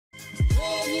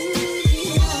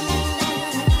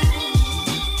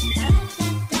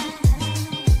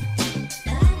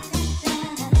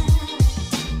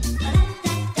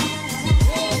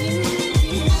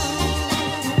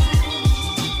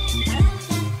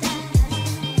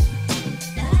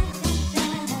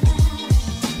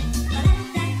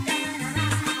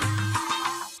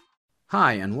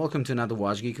Hi and welcome to another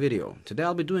Watch Geek video. Today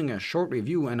I'll be doing a short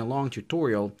review and a long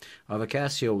tutorial of a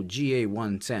Casio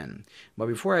GA110. But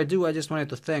before I do, I just wanted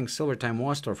to thank SilverTime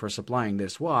Watch Store for supplying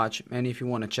this watch, and if you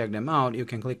want to check them out, you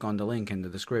can click on the link in the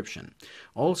description.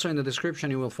 Also in the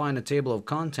description you will find a table of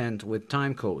content with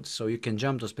time codes, so you can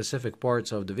jump to specific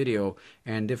parts of the video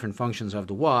and different functions of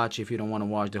the watch if you don't want to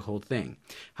watch the whole thing.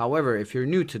 However, if you're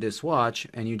new to this watch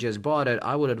and you just bought it,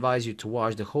 I would advise you to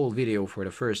watch the whole video for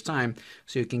the first time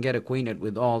so you can get acquainted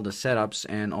with all the setups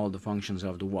and all the functions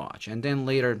of the watch, and then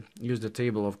later use the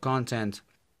table of content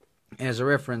as a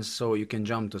reference so you can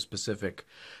jump to specific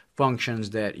functions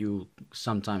that you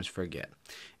sometimes forget.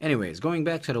 Anyways, going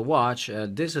back to the watch,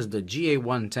 this is the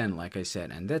GA110, like I said,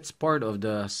 and that's part of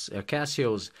the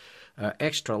Casio's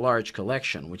extra large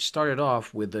collection, which started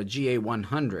off with the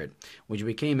GA100, which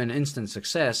became an instant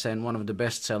success and one of the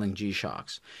best-selling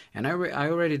G-Shocks. And I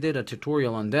already did a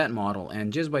tutorial on that model,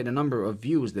 and just by the number of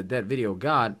views that video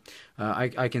got,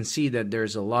 I can see that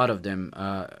there's a lot of them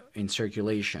in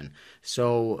circulation.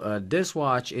 So this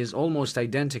watch is almost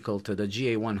identical to the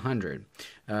GA100,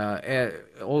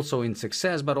 also in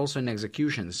success but also in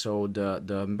execution. So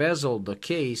the bezel, the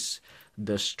case,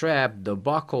 the strap, the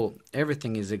buckle,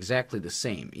 everything is exactly the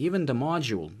same. Even the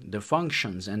module, the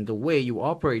functions, and the way you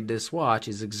operate this watch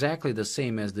is exactly the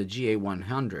same as the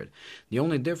GA100. The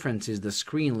only difference is the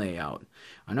screen layout.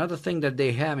 Another thing that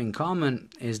they have in common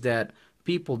is that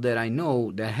people that I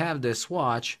know that have this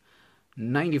watch,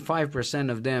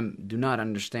 95% of them do not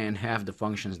understand half the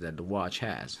functions that the watch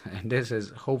has. And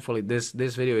hopefully this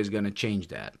video is going to change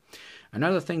that.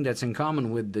 Another thing that's in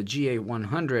common with the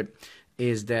GA100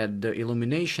 is that the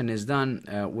illumination is done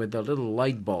with a little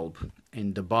light bulb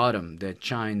in the bottom that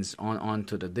shines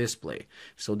onto the display.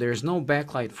 So there's no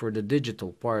backlight for the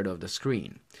digital part of the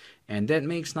screen. And that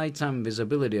makes nighttime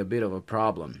visibility a bit of a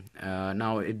problem.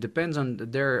 Now it depends on,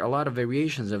 there are a lot of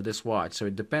variations of this watch, so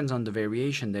it depends on the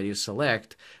variation that you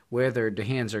select whether the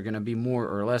hands are going to be more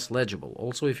or less legible.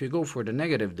 Also, if you go for the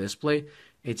negative display,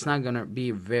 it's not going to be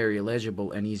very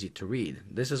legible and easy to read.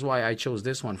 This is why I chose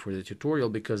this one for the tutorial,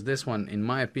 because this one, in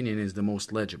my opinion, is the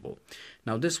most legible.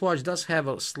 Now this watch does have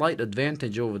a slight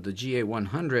advantage over the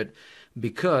GA100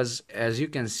 because, as you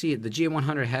can see, the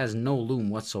GA100 has no lume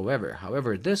whatsoever.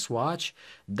 However, this watch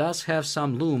does have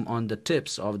some lume on the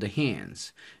tips of the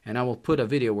hands, and I will put a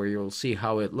video where you'll see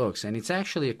how it looks. And it's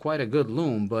actually quite a good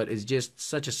lume, but it's just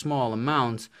such a small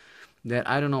amount that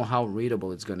I don't know how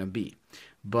readable it's going to be.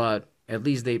 But at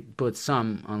least they put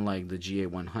some, unlike the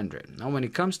GA100. Now when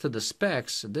it comes to the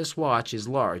specs, this watch is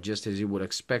large, just as you would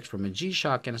expect from a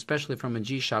G-Shock, and especially from a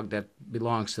G-Shock that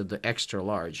belongs to the extra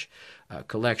large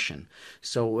collection.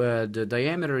 So the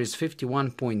diameter is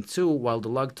 51.2, while the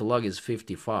lug-to-lug is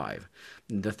 55.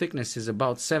 The thickness is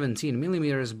about 17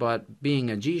 millimeters, but being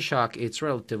a G-Shock, it's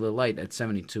relatively light at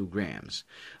 72 grams.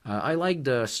 I like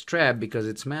the strap because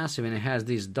it's massive and it has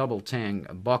this double tang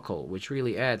buckle, which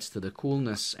really adds to the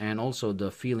coolness and also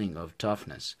the feeling of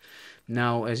toughness.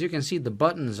 Now, as you can see, the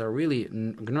buttons are really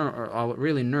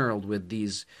knurled with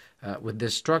these with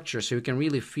this structure, so you can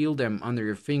really feel them under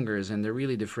your fingers, and they're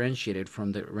really differentiated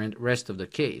from the rest of the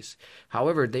case.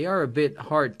 However, they are a bit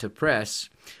hard to press,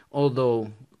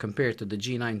 although compared to the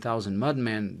G9000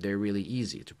 Mudman, they're really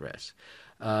easy to press.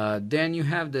 Then you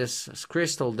have this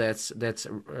crystal that's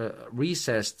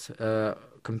recessed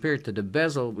compared to the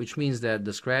bezel, which means that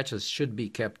the scratches should be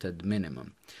kept at the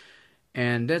minimum.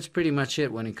 And that's pretty much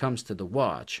it when it comes to the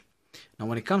watch. Now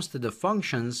when it comes to the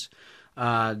functions,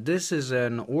 this is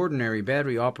an ordinary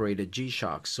battery-operated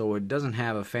G-Shock, so it doesn't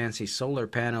have a fancy solar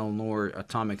panel nor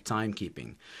atomic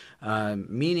timekeeping,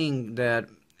 meaning that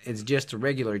it's just a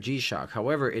regular G-Shock.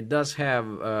 However, it does have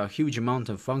a huge amount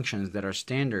of functions that are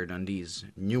standard on these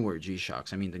newer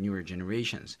G-Shocks, I mean the newer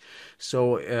generations.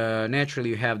 So naturally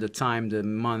you have the time, the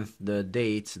month, the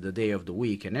date, the day of the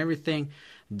week and everything.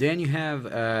 Then you have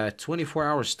a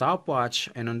 24-hour stopwatch,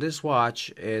 and on this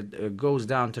watch it goes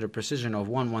down to the precision of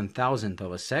 1/1000th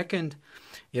of a second.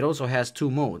 It also has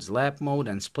two modes, lap mode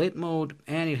and split mode,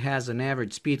 and it has an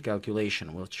average speed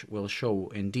calculation, which we'll show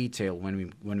in detail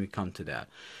when we come to that.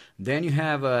 Then you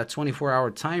have a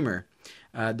 24-hour timer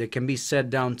that can be set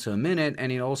down to a minute,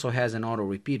 and it also has an auto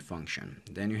repeat function.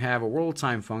 Then you have a world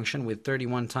time function with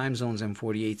 31 time zones and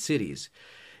 48 cities.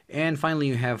 And finally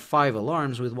you have 5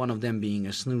 alarms, with one of them being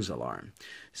a snooze alarm.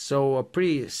 So a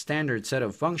pretty standard set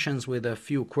of functions with a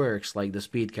few quirks like the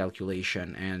speed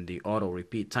calculation and the auto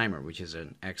repeat timer, which is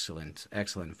an excellent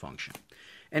function.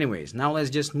 Anyways, now let's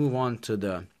just move on to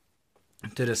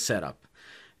the setup.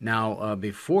 Now,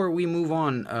 before we move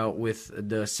on with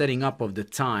the setting up of the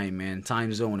time and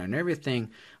time zone and everything,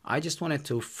 I just wanted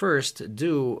to first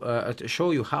do to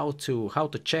show you how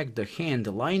to check the hand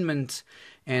alignment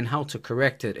and how to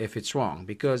correct it if it's wrong,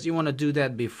 because you want to do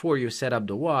that before you set up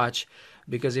the watch.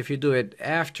 Because if you do it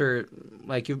after,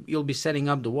 like you'll be setting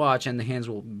up the watch and the hands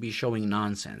will be showing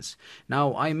nonsense.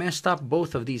 Now, I messed up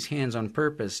both of these hands on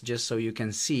purpose just so you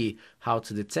can see how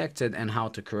to detect it and how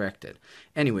to correct it.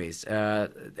 Anyways,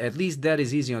 at least that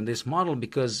is easy on this model,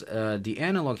 because the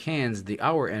analog hands, the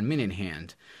hour and minute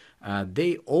hand,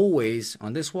 they always,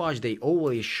 on this watch, they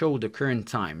always show the current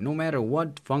time. No matter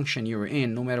what function you're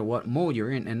in, no matter what mode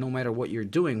you're in, and no matter what you're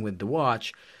doing with the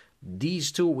watch,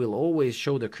 these two will always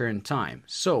show the current time.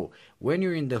 So when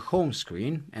you're in the home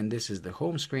screen, and this is the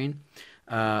home screen,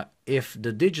 if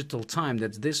the digital time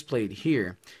that's displayed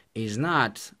here is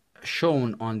not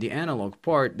shown on the analog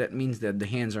part, that means that the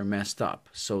hands are messed up.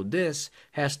 So this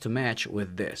has to match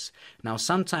with this. Now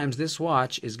sometimes this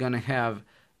watch is going to have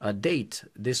a date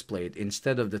displayed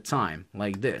instead of the time,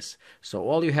 like this. So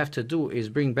all you have to do is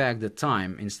bring back the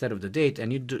time instead of the date,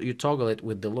 and you toggle it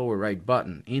with the lower right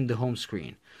button in the home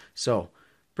screen. So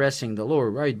pressing the lower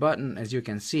right button, as you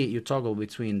can see, you toggle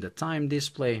between the time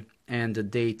display and the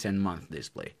date and month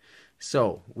display.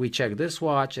 So we check this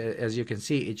watch. As you can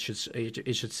see, it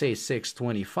should say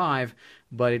 6:25,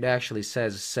 but it actually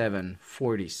says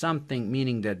 7:40 something,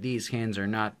 meaning that these hands are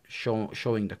not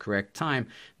showing the correct time.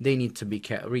 They need to be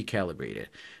recalibrated.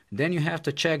 Then you have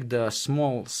to check the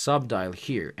small subdial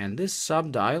here, and this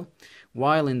subdial,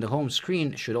 while in the home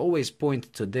screen, should always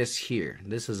point to this here.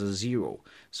 This is a 0,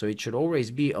 so it should always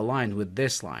be aligned with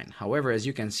this line. However, as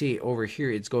you can see over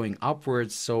here, it's going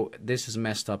upwards, so this is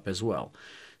messed up as well.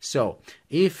 So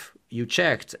if you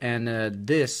checked and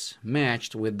this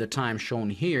matched with the time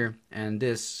shown here, and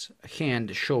this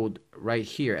hand showed right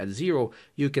here at 0,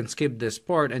 you can skip this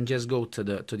part and just go to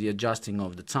the adjusting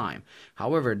of the time.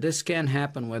 However, this can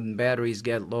happen when batteries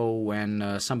get low,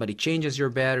 when somebody changes your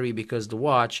battery, because the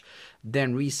watch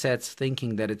then resets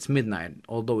thinking that it's midnight,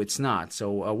 although it's not.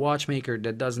 So a watchmaker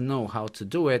that doesn't know how to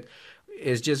do it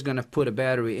is just going to put a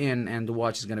battery in, and the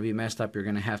watch is going to be messed up. You're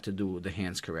going to have to do the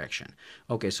hands correction.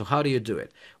 Okay, so how do you do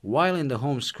it? While in the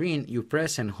home screen, you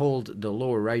press and hold the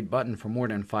lower right button for more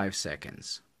than 5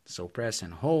 seconds. So press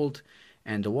and hold,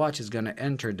 and the watch is going to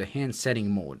enter the hand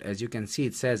setting mode. As you can see,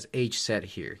 it says H set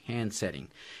here, hand setting.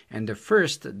 And the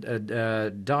first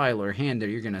dial or hand that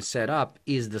you're going to set up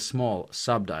is the small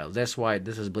sub dial. That's why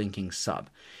this is blinking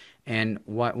sub. And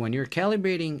when you're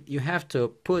calibrating, you have to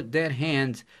put that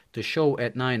hand to show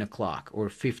at 9 o'clock or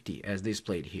 50 as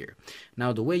displayed here.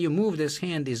 Now the way you move this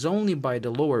hand is only by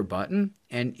the lower button,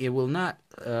 and it will not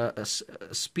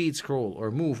speed scroll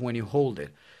or move when you hold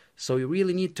it. So you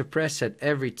really need to press it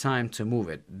every time to move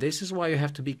it. This is why you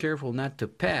have to be careful not to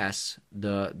pass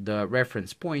the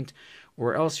reference point,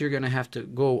 or else you're going to have to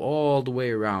go all the way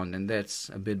around, and that's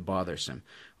a bit bothersome.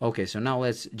 Okay, so now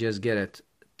let's just get it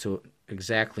to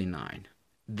exactly 9.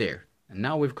 There. And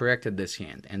now we've corrected this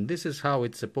hand. And this is how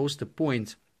it's supposed to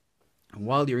point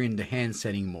while you're in the hand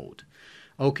setting mode.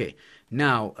 Okay,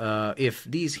 now if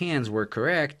these hands were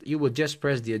correct, you would just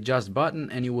press the adjust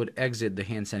button and you would exit the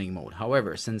hand setting mode.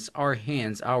 However, since our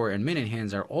hands, hour and minute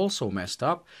hands, are also messed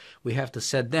up, we have to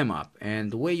set them up.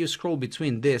 And the way you scroll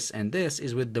between this and this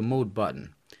is with the mode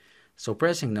button. So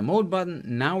pressing the mode button,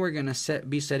 now we're going to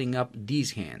be setting up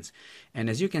these hands.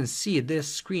 And as you can see, this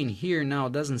screen here now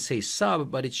doesn't say sub,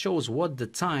 but it shows what the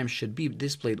time should be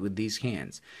displayed with these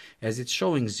hands. As it's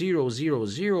showing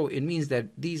 000, it means that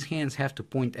these hands have to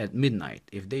point at midnight.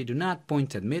 If they do not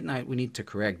point at midnight, we need to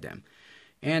correct them.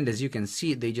 And as you can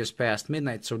see, they just passed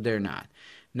midnight, so they're not.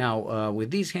 Now,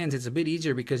 with these hands, it's a bit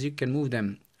easier because you can move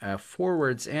them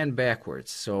forwards and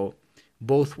backwards. So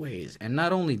both ways. And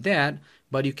not only that,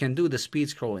 but you can do the speed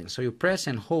scrolling. So you press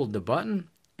and hold the button,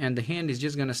 and the hand is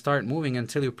just going to start moving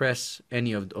until you press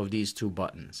any of these two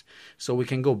buttons. So we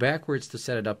can go backwards to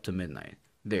set it up to midnight.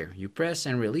 There, you press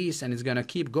and release, and it's going to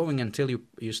keep going until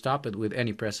you stop it with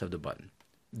any press of the button.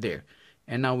 There.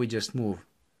 And now we just move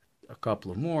a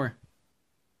couple of more.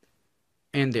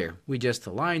 And there, we just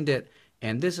aligned it.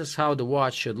 And this is how the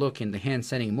watch should look in the hand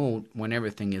setting mode when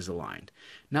everything is aligned.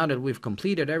 Now that we've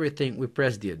completed everything, we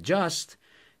press the adjust,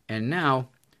 and now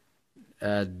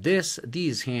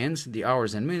these hands, the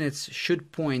hours and minutes,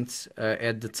 should point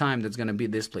at the time that's going to be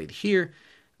displayed here.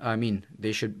 I mean,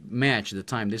 they should match the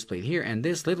time displayed here, and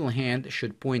this little hand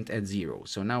should point at 0.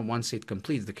 So now once it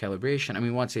completes the calibration, I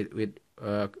mean once it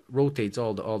rotates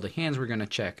all the hands, we're going to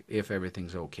check if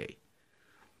everything's okay.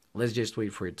 Let's just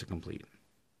wait for it to complete.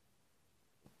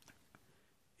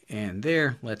 And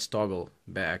there, let's toggle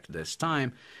back this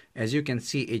time. As you can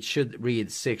see, it should read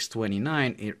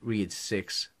 6:29. It reads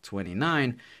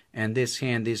 6:29, and this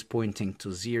hand is pointing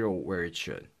to 0 where it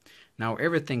should. Now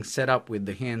everything's set up with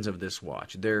the hands of this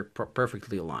watch. They're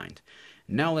perfectly aligned.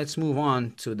 Now let's move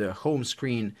on to the home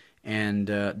screen and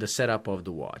the setup of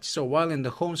the watch. So while in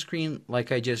the home screen,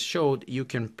 like I just showed, you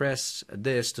can press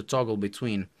this to toggle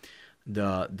between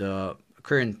the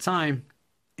current time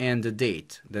and the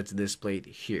date that's displayed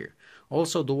here.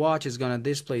 Also, the watch is going to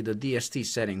display the DST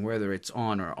setting, whether it's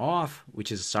on or off,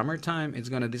 which is summertime. It's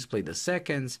going to display the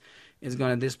seconds. It's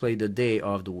going to display the day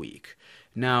of the week.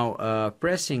 Now,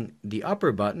 pressing the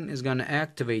upper button is going to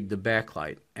activate the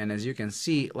backlight. And as you can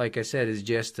see, like I said, it's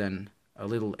just a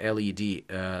little LED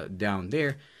down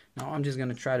there. Now, I'm just going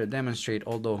to try to demonstrate,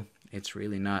 although it's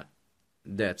really not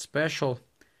that special.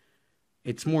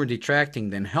 It's more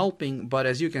detracting than helping, but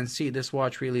as you can see, this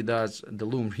watch really does, the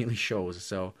lume really shows,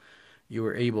 so you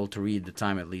were able to read the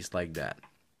time at least like that.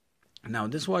 Now,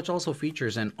 this watch also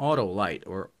features an auto light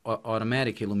or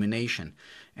automatic illumination,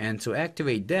 and to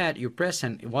activate that, you press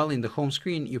and while in the home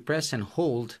screen, you press and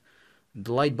hold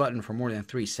the light button for more than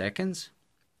 3 seconds,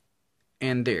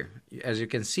 and there, as you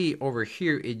can see over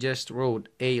here, it just wrote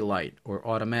A light or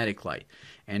automatic light.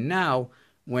 And now,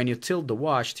 when you tilt the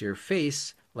watch to your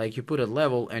face, like you put it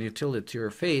level and you tilt it to your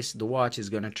face, the watch is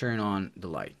going to turn on the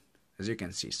light, as you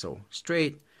can see. So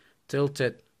straight, tilt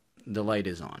it, the light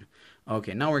is on.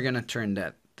 Okay, now we're going to turn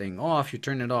that thing off. You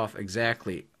turn it off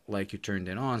exactly like you turned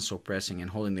it on, so pressing and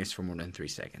holding this for more than 3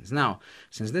 seconds. Now,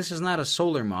 since this is not a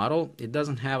solar model, it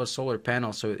doesn't have a solar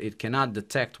panel, so it cannot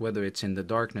detect whether it's in the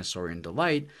darkness or in the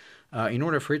light. In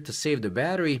order for it to save the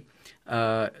battery,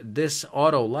 this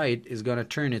auto light is going to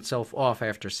turn itself off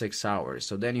after 6 hours.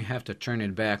 So then you have to turn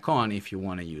it back on if you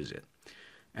want to use it.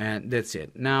 And that's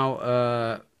it.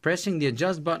 Now, pressing the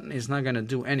adjust button is not going to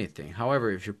do anything.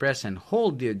 However, if you press and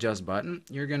hold the adjust button,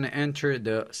 you're going to enter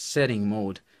the setting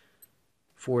mode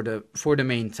for the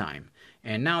main time.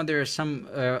 And now there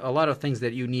are a lot of things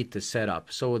that you need to set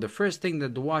up. So the first thing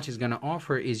that the watch is going to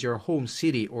offer is your home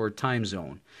city or time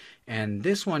zone. And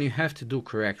this one you have to do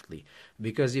correctly,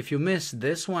 because if you miss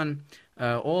this one,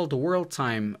 all the world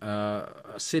time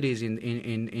cities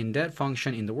in that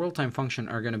function, in the world time function,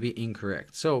 are going to be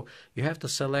incorrect. So you have to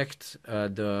select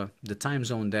the time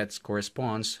zone that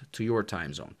corresponds to your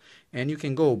time zone. And you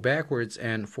can go backwards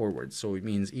and forwards, so it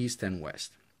means east and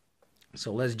west.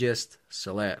 So let's just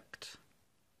select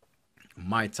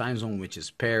my time zone, which is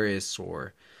Paris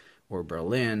or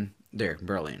Berlin. There,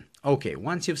 Berlin. Okay,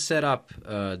 once you've set up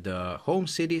the home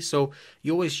city, so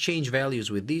you always change values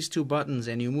with these two buttons,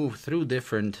 and you move through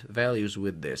different values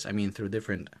with this. I mean, through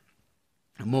different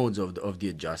modes of the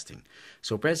adjusting.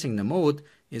 So pressing the mode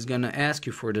is going to ask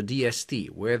you for the DST,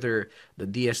 whether the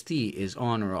DST is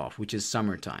on or off, which is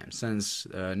summertime. Since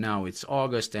now it's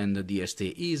August and the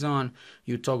DST is on,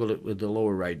 you toggle it with the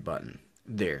lower right button.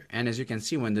 There. And as you can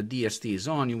see, when the DST is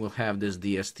on, you will have this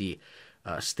DST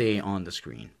stay on the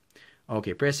screen.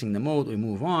 Okay, pressing the mode, we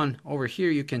move on. Over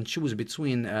here, you can choose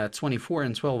between 24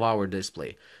 and 12-hour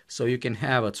display. So you can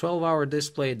have a 12-hour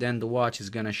display, then the watch is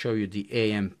going to show you the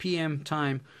AM, PM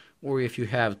time. Or if you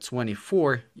have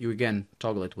 24, you again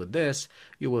toggle it with this,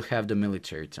 you will have the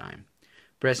military time.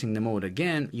 Pressing the mode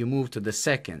again, you move to the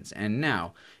seconds. And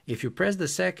now, if you press the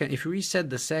second, if you reset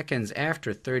the seconds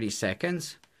after 30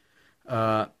 seconds,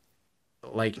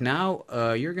 like now,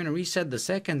 you're going to reset the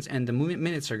seconds and the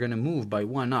minutes are going to move by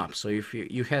 1 up. So if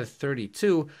you had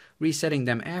 32, resetting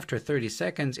them after 30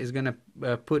 seconds is going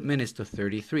to put minutes to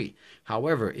 33.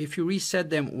 However, if you reset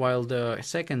them while the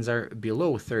seconds are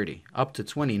below 30, up to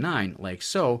 29, like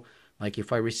so, like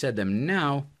if I reset them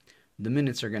now, the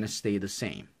minutes are going to stay the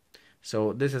same.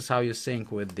 So this is how you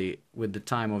sync with the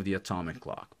time of the atomic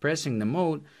clock. Pressing the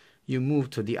mode, you move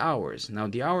to the hours. Now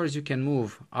the hours you can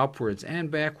move upwards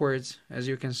and backwards, as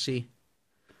you can see.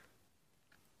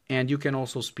 And you can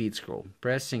also speed scroll.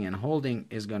 Pressing and holding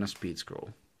is going to speed scroll.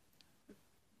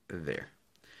 There.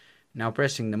 Now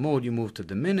pressing the mode, you move to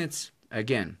the minutes.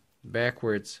 Again,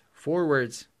 backwards,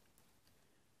 forwards.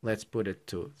 Let's put it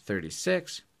to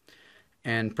 36.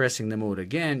 And pressing the mode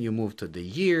again, you move to the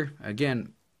year.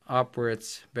 Again,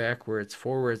 upwards, backwards,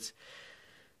 forwards.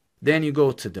 Then you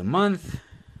go to the month.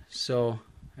 So,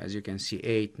 as you can see,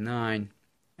 8, 9,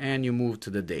 and you move to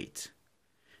the date.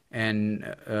 And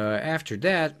after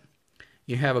that,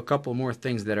 you have a couple more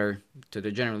things that are to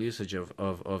the general usage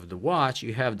of the watch.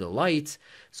 You have the light.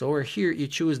 So over here you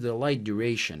choose the light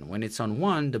duration. When it's on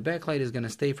 1, the backlight is going to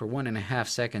stay for 1.5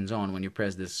 seconds on when you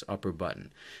press this upper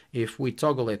button. If we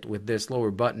toggle it with this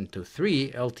lower button to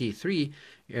 3, LT3,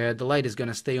 the light is going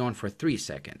to stay on for 3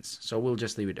 seconds. So we'll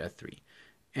just leave it at 3.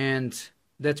 And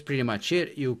that's pretty much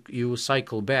it. You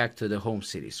cycle back to the home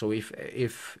city. So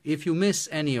if you miss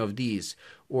any of these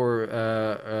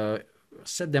or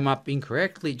set them up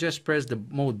incorrectly, just press the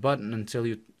mode button until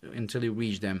you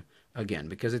reach them again,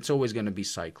 because it's always going to be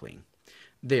cycling.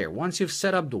 There, once you've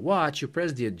set up the watch, you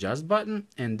press the adjust button,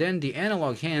 and then the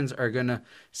analog hands are going to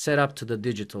set up to the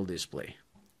digital display.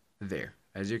 There,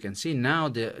 as you can see now,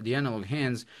 the analog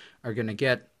hands are going to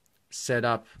get set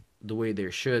up the way they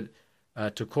should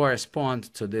to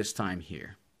correspond to this time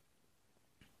here.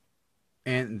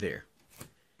 And there.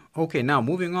 Okay, now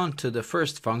moving on to the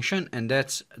first function, and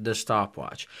that's the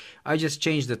stopwatch. I just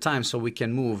changed the time so we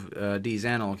can move these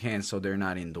analog hands so they're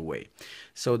not in the way.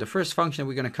 So the first function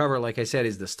we're going to cover, like I said,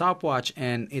 is the stopwatch,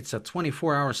 and it's a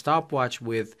 24-hour stopwatch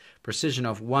with precision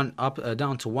of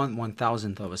down to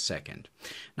 1/1000th of a second.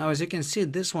 Now, as you can see,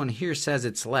 this one here says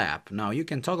it's lap. Now, you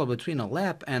can toggle between a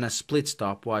lap and a split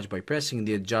stopwatch by pressing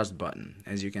the adjust button,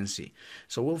 as you can see.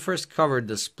 So we'll first cover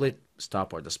the split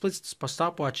stopwatch. The split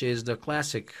stopwatch is the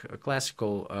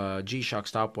classical G-Shock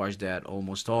stopwatch that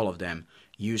almost all of them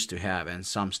used to have, and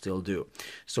some still do.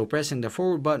 So pressing the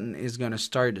forward button is going to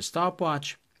start the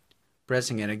stopwatch.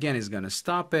 Pressing it again is going to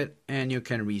stop it, and you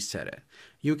can reset it.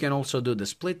 You can also do the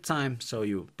split time. So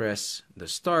you press the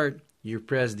start, you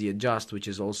press the adjust, which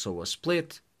is also a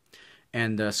split,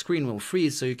 and the screen will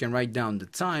freeze so you can write down the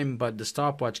time, but the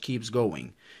stopwatch keeps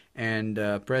going. And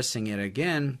pressing it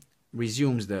again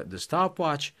resumes the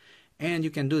stopwatch, and you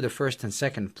can do the first and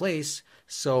second place.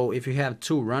 So if you have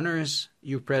 2 runners,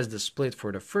 you press the split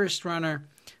for the first runner,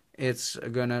 it's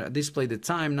gonna display the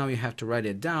time. Now you have to write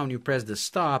it down. You press the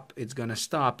stop, it's gonna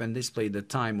stop and display the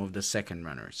time of the second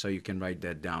runner, so you can write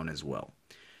that down as well.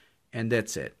 And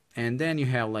that's it. And then you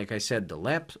have, like I said, the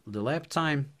lap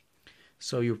time.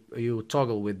 So you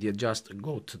toggle with the adjust,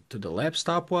 go to the lap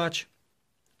stopwatch.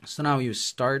 So now you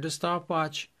start the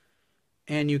stopwatch,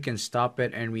 and you can stop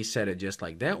it and reset it just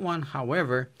like that one.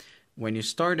 However, when you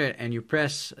start it and you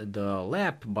press the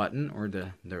lap button or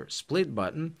the split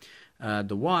button,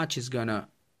 the watch is gonna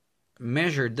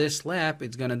measure this lap.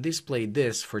 It's gonna display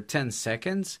this for 10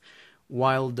 seconds,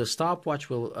 while the stopwatch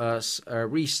will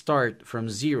restart from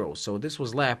 0. So this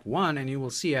was lap 1, and you will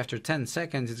see after 10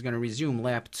 seconds it's gonna resume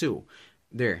lap 2.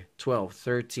 There, 12,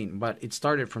 13, but it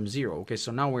started from 0. Okay,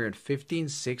 so now we're at 15,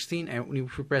 16, and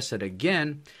if we press it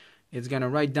again, it's going to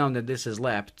write down that this is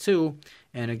lap 2,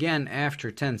 and again, after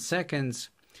 10 seconds,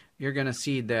 you're going to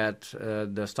see that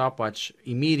the stopwatch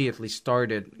immediately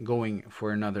started going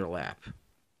for another lap.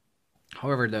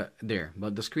 However,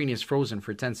 but the screen is frozen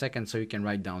for 10 seconds, so you can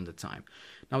write down the time.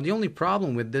 Now, the only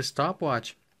problem with this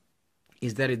stopwatch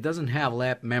is that it doesn't have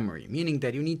lap memory, meaning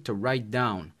that you need to write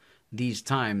down these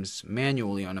times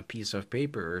manually on a piece of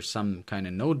paper or some kind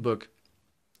of notebook,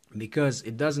 because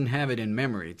it doesn't have it in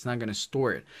memory. It's not going to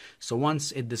store it. So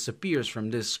once it disappears from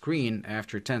this screen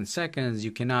after 10 seconds,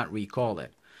 you cannot recall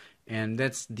it. And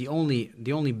that's the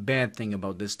only bad thing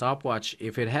about this stopwatch.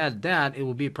 If it had that, it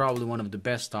would be probably one of the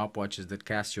best stopwatches that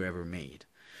Casio ever made.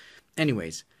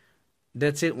 Anyways,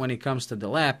 that's it when it comes to the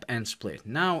lap and split.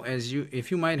 Now,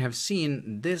 if you might have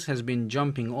seen, this has been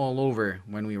jumping all over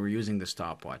when we were using the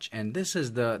stopwatch, and this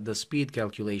is the speed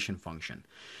calculation function.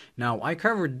 Now, I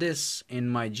covered this in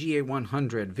my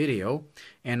GA100 video,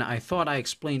 and I thought I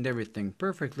explained everything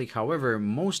perfectly. However,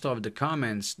 most of the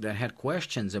comments that had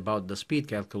questions about the speed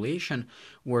calculation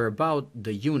were about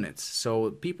the units.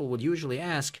 So people would usually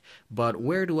ask, but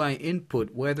where do I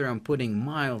input, whether I'm putting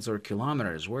miles or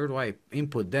kilometers? Where do I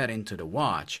input that into the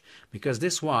watch? Because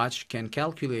this watch can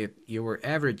calculate your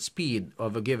average speed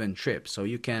of a given trip. So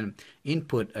you can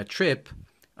input a trip,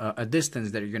 a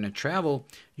distance that you're going to travel.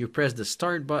 You press the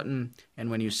start button, and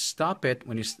when you stop it,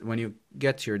 when you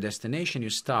get to your destination,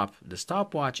 you stop the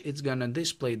stopwatch. It's going to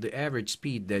display the average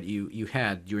speed that you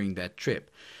had during that trip.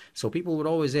 So people would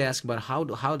always ask, but how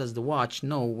does the watch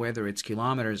know whether it's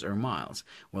kilometers or miles?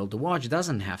 Well, the watch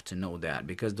doesn't have to know that,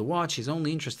 because the watch is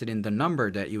only interested in the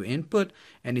number that you input,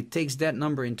 and it takes that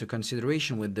number into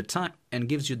consideration with the time and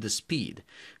gives you the speed.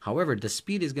 However, the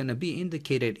speed is going to be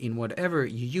indicated in whatever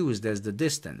you used as the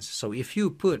distance. So if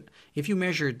you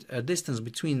measured a distance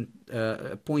between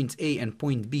point A and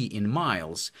point B in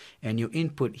miles, and you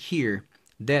input here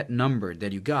that number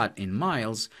that you got in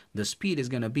miles, the speed is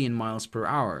going to be in miles per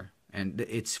hour, And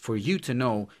it's for you to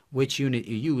know which unit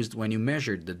you used when you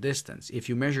measured the distance. If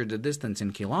you measured the distance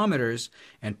in kilometers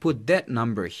and put that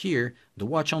number here, the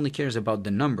watch only cares about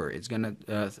the number. It's going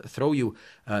to throw you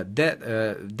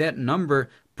that number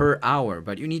per hour,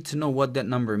 but you need to know what that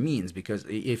number means, because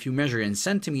if you measure in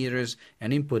centimeters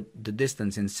and input the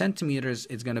distance in centimeters,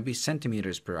 it's going to be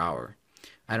centimeters per hour.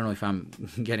 I don't know if I'm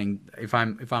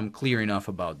if I'm clear enough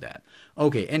about that.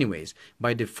 Okay, anyways,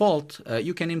 by default,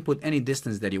 you can input any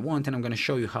distance that you want, and I'm going to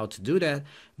show you how to do that.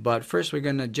 But first, we're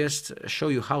going to just show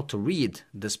you how to read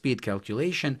the speed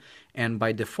calculation. And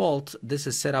by default, this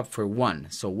is set up for 1.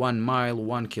 So 1 mile,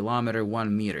 1 kilometer,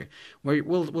 1 meter.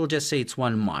 We'll just say it's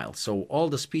 1 mile. So all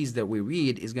the speeds that we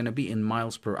read is going to be in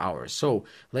miles per hour. So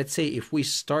let's say if we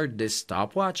start this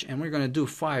stopwatch, and we're going to do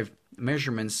 5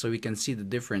 measurements so we can see the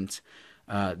different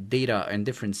data and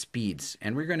different speeds,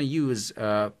 and we're going to use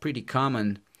pretty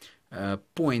common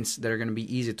points that are going to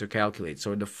be easy to calculate.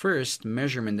 So the first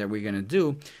measurement that we're going to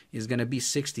do is going to be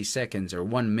 60 seconds or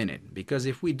 1 minute, because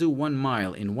if we do 1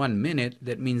 mile in 1 minute,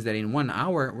 that means that in 1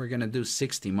 hour we're going to do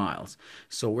 60 miles.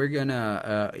 So we're going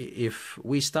to if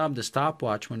we stop the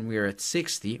stopwatch when we're at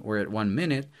 60 or at 1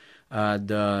 minute,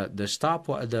 the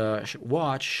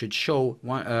watch should show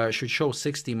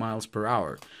 60 miles per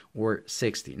hour, or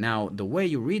 60. Now the way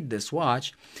you read this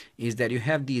watch is that you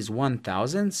have these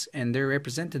 1000s, and they're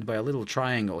represented by a little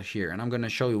triangle here, and I'm going to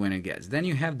show you when it gets. Then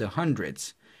you have the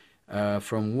hundreds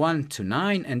from 1 to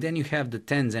 9, and then you have the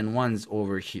tens and ones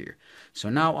over here. So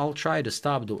now I'll try to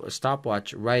stop the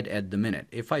stopwatch right at the minute.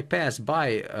 If I pass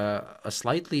by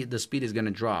slightly, the speed is going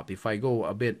to drop. If I go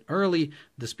a bit early,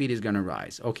 the speed is going to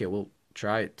rise. Okay, we'll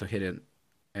try to hit it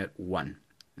at 1.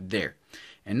 There.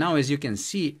 And now, as you can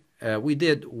see, we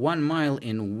did 1 mile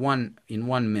in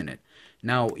one minute.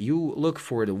 Now you look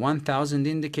for the 1000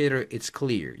 indicator, it's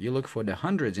clear. You look for the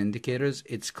hundreds indicators,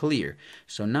 it's clear.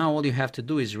 So now all you have to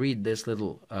do is read this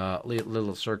little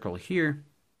circle here,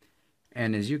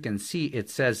 and as you can see, it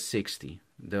says 60.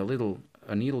 The little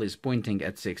needle is pointing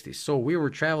at 60. So we were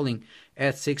traveling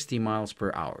at 60 miles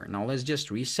per hour. Now let's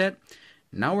just reset.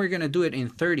 Now we're going to do it in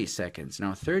 30 seconds.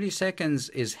 Now 30 seconds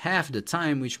is half the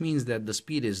time, which means that the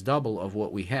speed is double of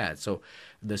what we had. So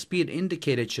the speed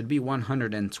indicated should be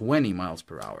 120 miles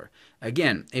per hour.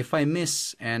 Again, if I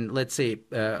miss and let's say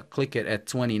click it at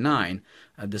 29,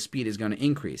 the speed is going to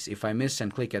increase. If I miss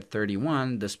and click at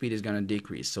 31, the speed is going to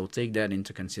decrease. So take that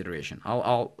into consideration.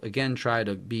 I'll again try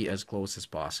to be as close as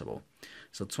possible.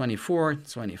 So 24,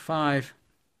 25.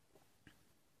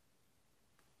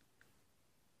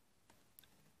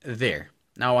 There.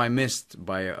 Now I missed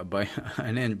by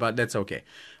an inch, but that's okay.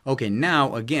 Okay,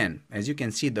 now again, as you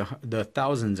can see, the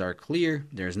thousands are clear.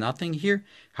 There's nothing here.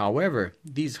 However,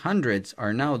 these hundreds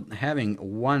are now having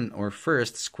one or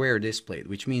first square displayed,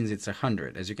 which means it's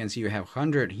 100. As you can see, you have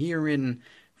 100 here written,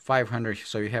 500.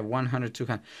 So you have 100,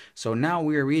 200. So now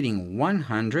we are reading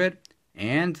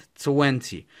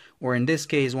 120, or in this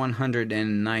case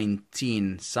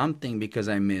 119 something, because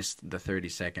I missed the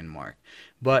 30-second mark.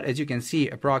 But as you can see,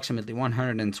 approximately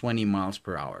 120 miles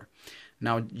per hour.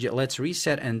 Now let's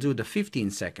reset and do the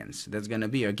 15 seconds. That's going to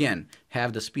be, again,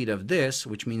 half the speed of this,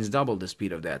 which means double the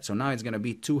speed of that. So now it's going to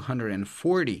be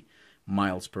 240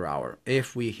 miles per hour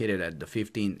if we hit it at the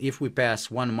 15, if we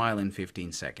pass 1 mile in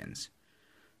 15 seconds.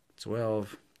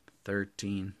 12,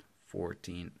 13,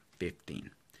 14,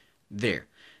 15. There.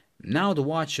 Now the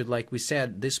watch should, like we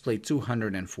said, display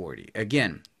 240.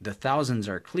 Again, the thousands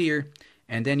are clear,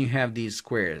 and then you have these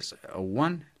squares,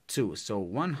 1, 2. So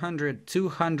 100,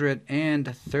 200,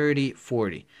 and 30,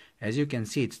 40. As you can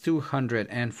see, it's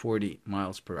 240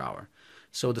 miles per hour.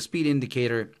 So the speed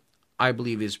indicator, I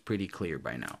believe, is pretty clear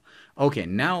by now. Okay,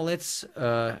 now let's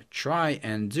try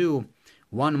and do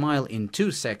 1 mile in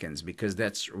 2 seconds, because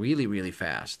that's really, really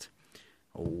fast.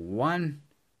 1,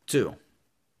 2.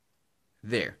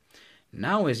 There.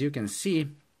 Now, as you can see,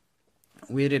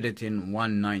 we did it in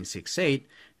 1968.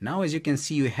 Now, as you can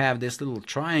see, you have this little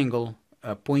triangle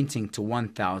pointing to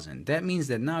 1000. That means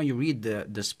that now you read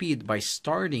the speed by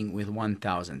starting with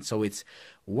 1000. So it's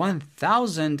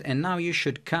 1000, and now you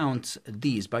should count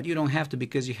these, but you don't have to,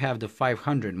 because you have the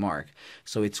 500 mark.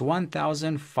 So it's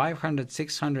 1000, 500,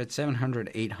 600,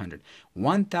 700, 800.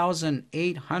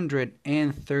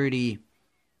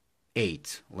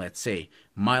 1838, let's say,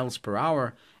 miles per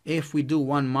hour if we do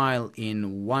 1 mile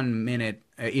in 1 minute,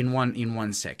 in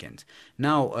 1 second.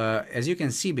 Now, as you can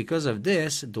see, because of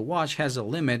this, the watch has a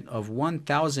limit of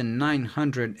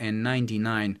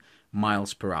 1999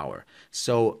 miles per hour.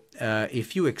 So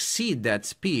if you exceed that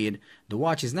speed, the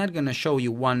watch is not going to show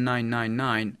you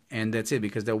 1999 and that's it,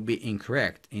 because that would be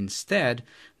incorrect. Instead,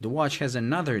 the watch has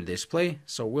another display,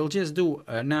 so we'll just do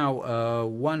now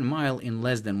 1 mile in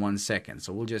less than 1 second.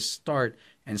 So we'll just start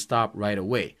and stop right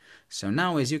away. So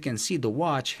now, as you can see, the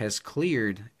watch has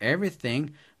cleared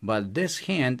everything, but this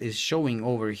hand is showing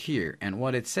over here, and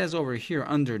what it says over here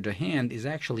under the hand is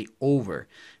actually over,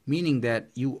 meaning that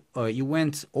you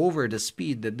went over the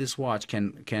speed that this watch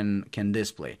can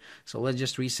display. So let's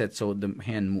just reset so the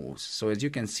hand moves. So as you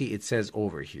can see, it says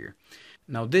over here.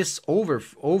 Now this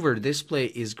over display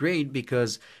is great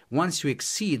because once you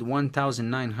exceed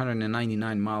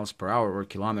 1,999 miles per hour or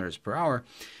kilometers per hour,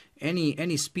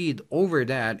 any speed over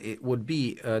that, it would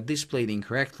be displayed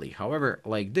incorrectly. However,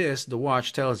 like this, the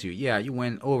watch tells you, yeah, you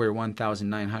went over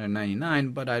 1,999,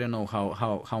 but I don't know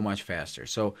how much faster.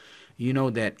 So you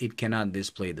know that it cannot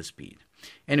display the speed.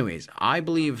 Anyways, I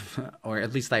believe, or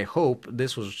at least I hope,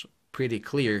 this was pretty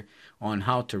clear on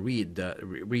how to read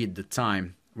the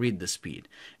time, read the speed.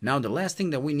 Now the last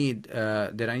thing that we need,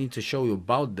 that I need to show you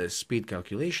about this speed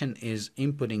calculation, is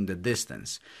inputting the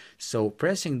distance. So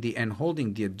pressing the and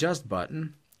holding the adjust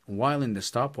button while in the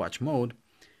stopwatch mode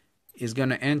is going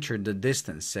to enter the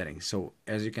distance setting. So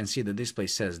as you can see, the display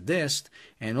says dist,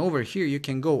 and over here you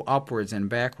can go upwards and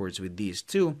backwards with these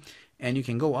two, and you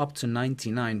can go up to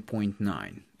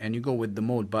 99.9, and you go with the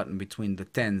mode button between the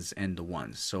 10s and the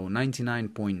 1s. So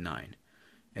 99.9,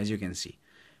 as you can see.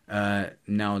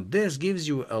 Now this gives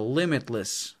you a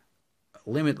limitless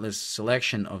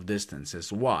selection of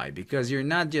distances. Why? Because you're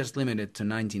not just limited to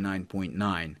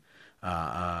 99.9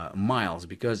 miles.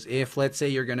 Because if, let's say,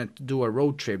 you're gonna do a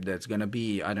road trip that's gonna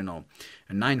be, I don't know,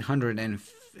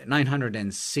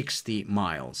 960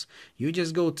 miles, you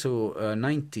just go to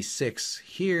 96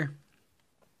 here,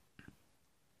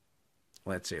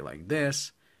 let's say like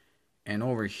this, and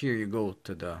over here you go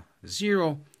to the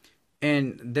 0.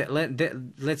 And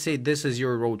let's say this is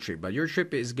your road trip, but your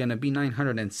trip is going to be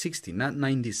 960, not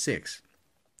 96.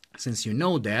 Since you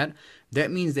know that,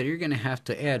 that means that you're going to have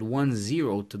to add 1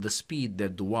 0 to the speed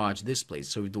that the watch displays.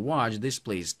 So if the watch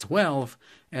displays 12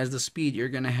 as the speed, you're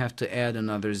going to have to add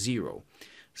another 0.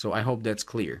 So I hope that's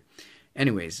clear.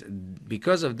 Anyways,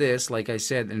 because of this, like I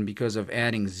said, and because of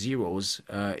adding zeros,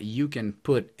 you can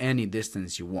put any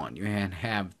distance you want. You can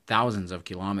have thousands of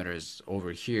kilometers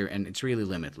over here, and it's really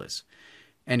limitless.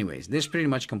 Anyways, this pretty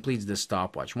much completes the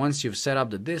stopwatch. Once you've set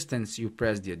up the distance, you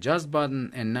press the adjust button,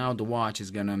 and now the watch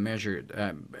is gonna measure,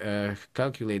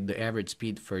 calculate the average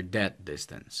speed for that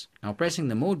distance. Now, pressing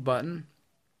the mode button,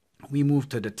 we move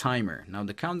to the timer. Now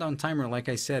the countdown timer, like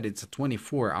I said, it's a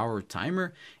 24-hour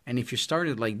timer, and if you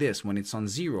started like this, when it's on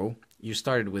 0, you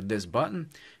started with this button,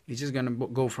 it's just gonna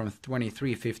go from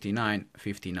 23, 59,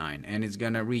 59, and it's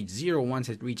gonna reach 0. Once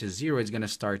it reaches 0, it's gonna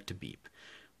start to beep.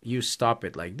 You stop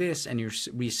it like this, and you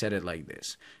reset it like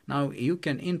this. Now you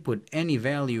can input any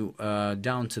value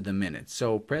down to the minute.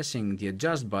 So pressing the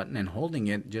adjust button and holding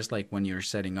it, just like when you're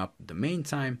setting up the main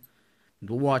time,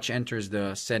 the watch enters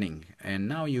the setting, and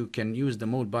now you can use the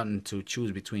mode button to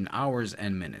choose between hours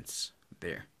and minutes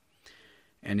there.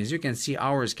 And as you can see,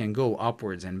 hours can go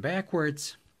upwards and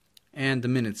backwards, and the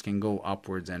minutes can go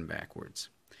upwards and backwards.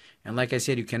 And like I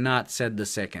said, you cannot set the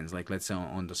seconds, like let's say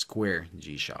on the square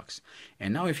G-Shocks.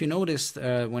 And now if you noticed,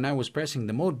 when I was pressing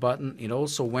the mode button, it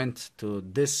also went to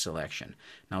this selection.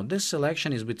 Now this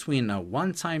selection is between a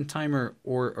one-time timer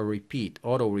or a repeat,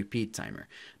 auto repeat timer.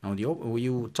 Now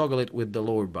you toggle it with the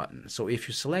lower button. So if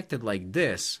you select it like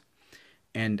this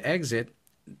and exit,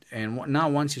 and now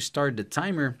once you start the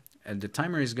timer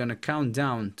is going to count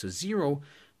down to 0.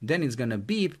 Then it's going to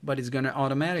beep, but it's going to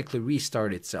automatically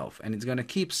restart itself, and it's going to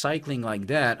keep cycling like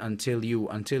that until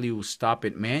you stop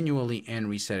it manually and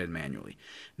reset it manually.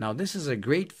 Now this is a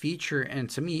great feature,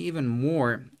 and to me even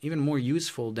more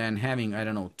useful than having, I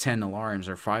don't know, 10 alarms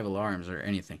or 5 alarms or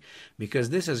anything,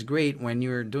 because this is great when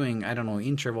you're doing, I don't know,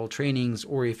 interval trainings,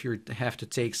 or if you have to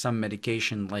take some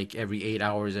medication like every 8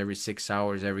 hours, every 6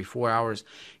 hours, every 4 hours.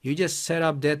 You just set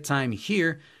up that time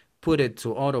here, put it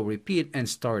to auto repeat, and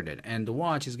start it, and the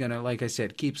watch is gonna, like I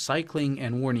said, keep cycling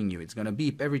and warning you. It's gonna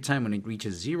beep every time when it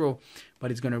reaches 0,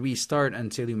 but it's gonna restart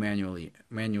until you manually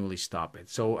stop it.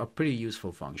 So a pretty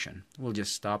useful function. We'll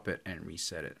just stop it and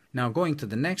reset it. Now going to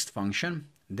the next function,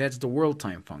 that's the world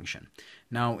time function.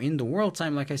 Now in the world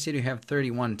time, like I said, you have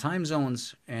 31 time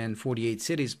zones and 48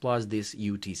 cities plus this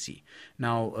UTC.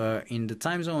 Now in the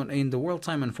time zone, in the world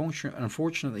time,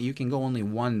 unfortunately you can go only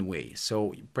one way.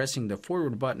 So pressing the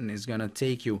forward button is gonna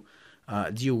take you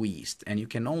due east, and you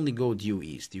can only go due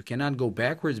east. You cannot go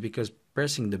backwards because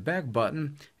pressing the back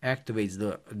button activates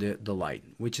the light,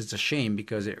 which is a shame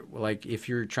because like if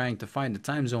you're trying to find the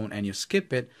time zone and you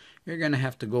skip it, you're gonna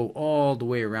have to go all the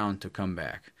way around to come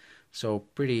back. So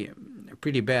pretty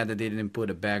bad that they didn't put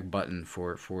a back button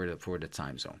for the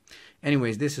time zone.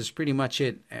 Anyways, this is pretty much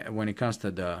it when it comes to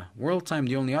the world time.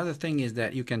 The only other thing is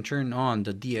that you can turn on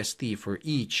the DST for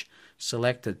each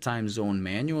selected time zone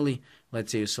manually.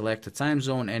 Let's say you select a time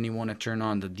zone and you want to turn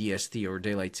on the DST or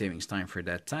daylight savings time for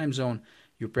that time zone.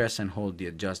 You press and hold the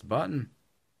adjust button,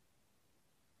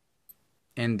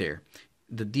 and there.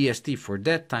 The DST for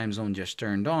that time zone just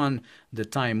turned on, the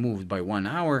time moved by 1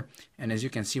 hour, and as you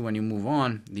can see when you move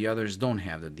on, the others don't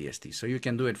have the DST. So you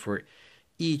can do it for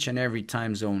each and every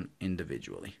time zone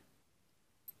individually.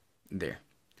 There.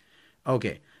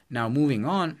 Okay, now moving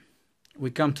on,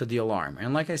 we come to the alarm.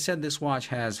 And like I said, this watch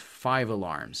has 5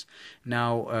 alarms.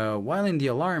 Now, while in the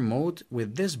alarm mode,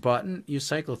 with this button, you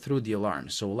cycle through the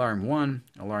alarms. So alarm 1,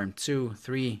 alarm 2,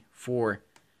 3, 4,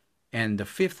 and the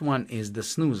 5th one is the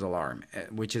snooze alarm,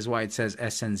 which is why it says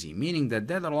SNZ, meaning that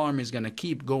that alarm is going to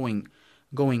keep going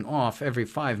off every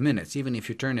 5 minutes, even if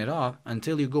you turn it off,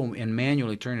 until you go and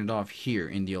manually turn it off here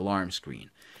in the alarm screen.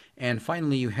 And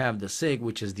finally, you have the SIG,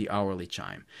 which is the hourly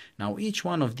chime. Now, each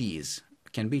one of these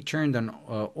can be turned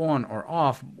on or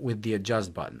off with the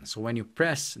adjust button. So when you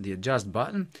press the adjust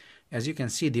button, as you can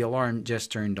see, the alarm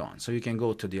just turned on. So you can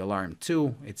go to the alarm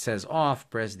 2, it says off,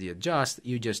 press the adjust,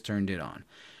 you just turned it on.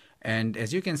 And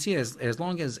as you can see, as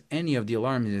long as any of the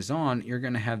alarms is on, you're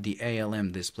going to have the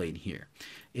ALM displayed here.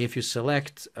 If you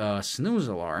select snooze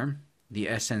alarm, the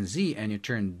SNZ, and you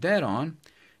turn that on,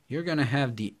 you're going to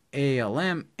have the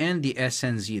ALM and the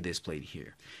SNZ displayed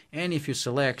here. And if you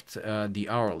select the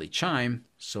hourly chime,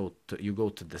 so you go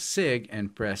to the SIG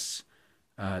and press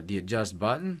the adjust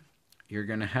button, you're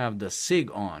going to have the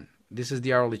SIG on. This is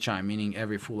the hourly chime, meaning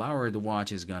every full hour the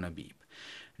watch is going to beep.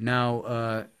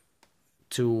 Now,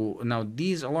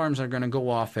 these alarms are going to go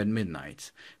off at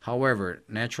midnight. However,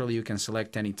 naturally you can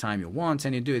select any time you want,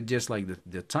 and you do it just like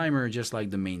the timer, just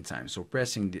like the main time. So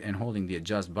pressing and holding the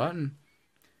adjust button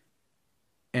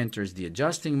enters the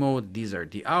adjusting mode. These are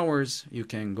the hours. You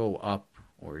can go up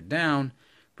or down.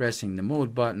 Pressing the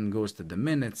mode button goes to the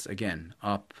minutes, again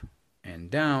up and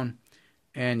down,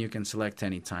 and you can select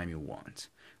any time you want.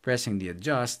 Pressing the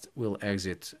adjust will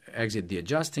exit the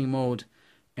adjusting mode,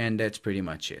 and that's pretty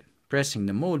much it. Pressing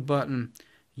the mode button,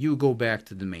 you go back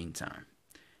to the main time.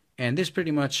 And this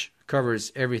pretty much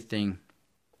covers everything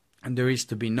there is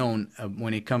to be known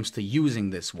when it comes to using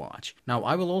this watch. Now,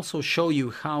 I will also show you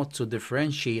how to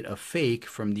differentiate a fake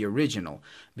from the original,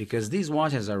 because these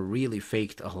watches are really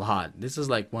faked a lot. This is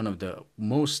like one of the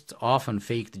most often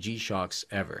faked G-Shocks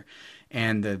ever.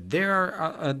 And there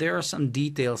are some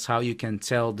details how you can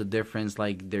tell the difference,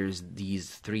 like there's these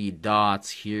 3 dots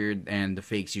here and the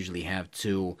fakes usually have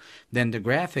 2. Then the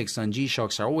graphics on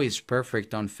G-Shocks are always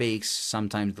perfect on fakes.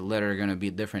 Sometimes the letter are going to be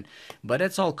different, but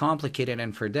it's all complicated,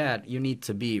 and for that you need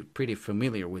to be pretty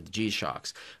familiar with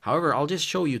G-Shocks. However, I'll just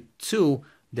show you 2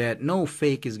 that no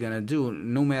fake is going to do,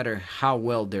 no matter how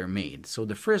well they're made. So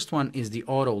the first one is the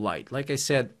auto light. Like I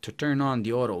said, to turn on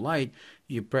the auto light,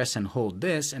 you press and hold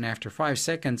this, and after 5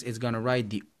 seconds it's going to write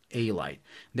the A light.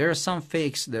 There are some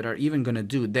fakes that are even going to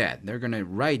do that. They're going to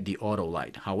write the auto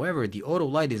light. However, the auto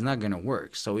light is not going to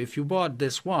work. So if you bought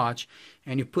this watch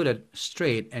and you put it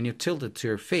straight and you tilt it to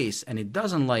your face and it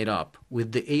doesn't light up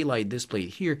with the A light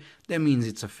displayed here, that means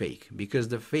it's a fake, because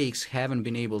the fakes haven't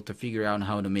been able to figure out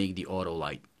how to make the auto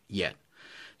light yet.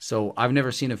 So I've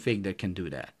never seen a fake that can do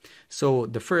that. So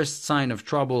the first sign of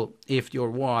trouble, if your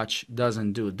watch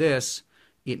doesn't do this,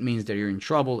 it means that you're in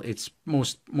trouble. It's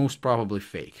most probably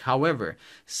fake. However,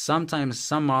 sometimes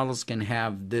some models can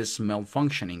have this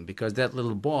malfunctioning because that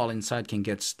little ball inside can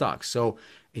get stuck. So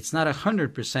it's not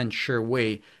 100% sure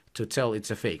way to tell it's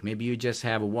a fake. Maybe you just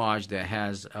have a watch that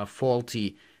has a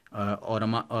faulty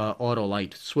auto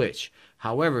light switch.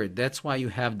 However, that's why you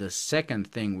have the second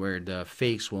thing where the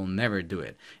fakes will never do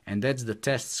it, and that's the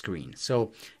test screen.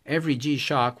 So every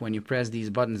G-Shock, when you press these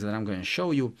buttons that I'm going to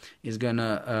show you, is going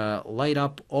to light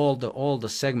up all the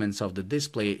segments of the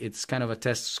display. It's kind of a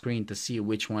test screen to see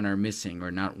which one are missing or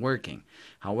not working.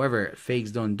 However, fakes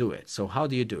don't do it. So how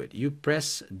do you do it? You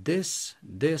press this,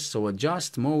 so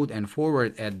adjust, mode, and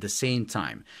forward at the same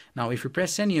time. Now, if you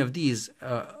press any of these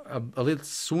a little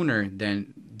sooner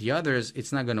than the others,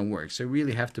 it's not going to work. So you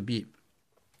really have to be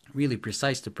really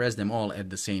precise to press them all at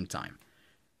the same time.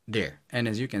 There. And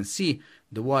as you can see,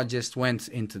 the watch just went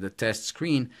into the test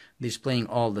screen, displaying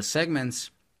all the segments.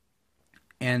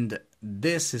 And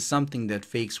this is something that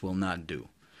fakes will not do.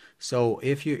 So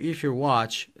if your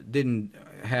watch didn't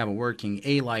have a working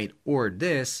A light or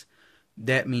this,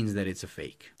 that means that it's a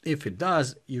fake. If it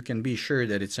does, you can be sure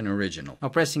that it's an original. Now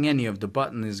pressing any of the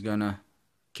button is gonna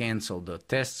cancel the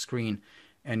test screen,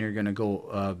 and you're gonna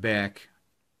go back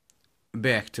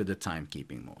to the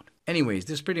timekeeping mode. Anyways,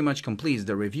 this pretty much completes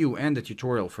the review and the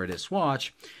tutorial for this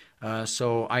watch.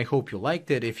 So I hope you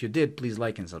liked it. If you did, please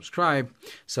like and subscribe.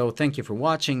 So thank you for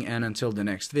watching, and until the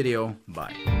next video,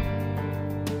 bye.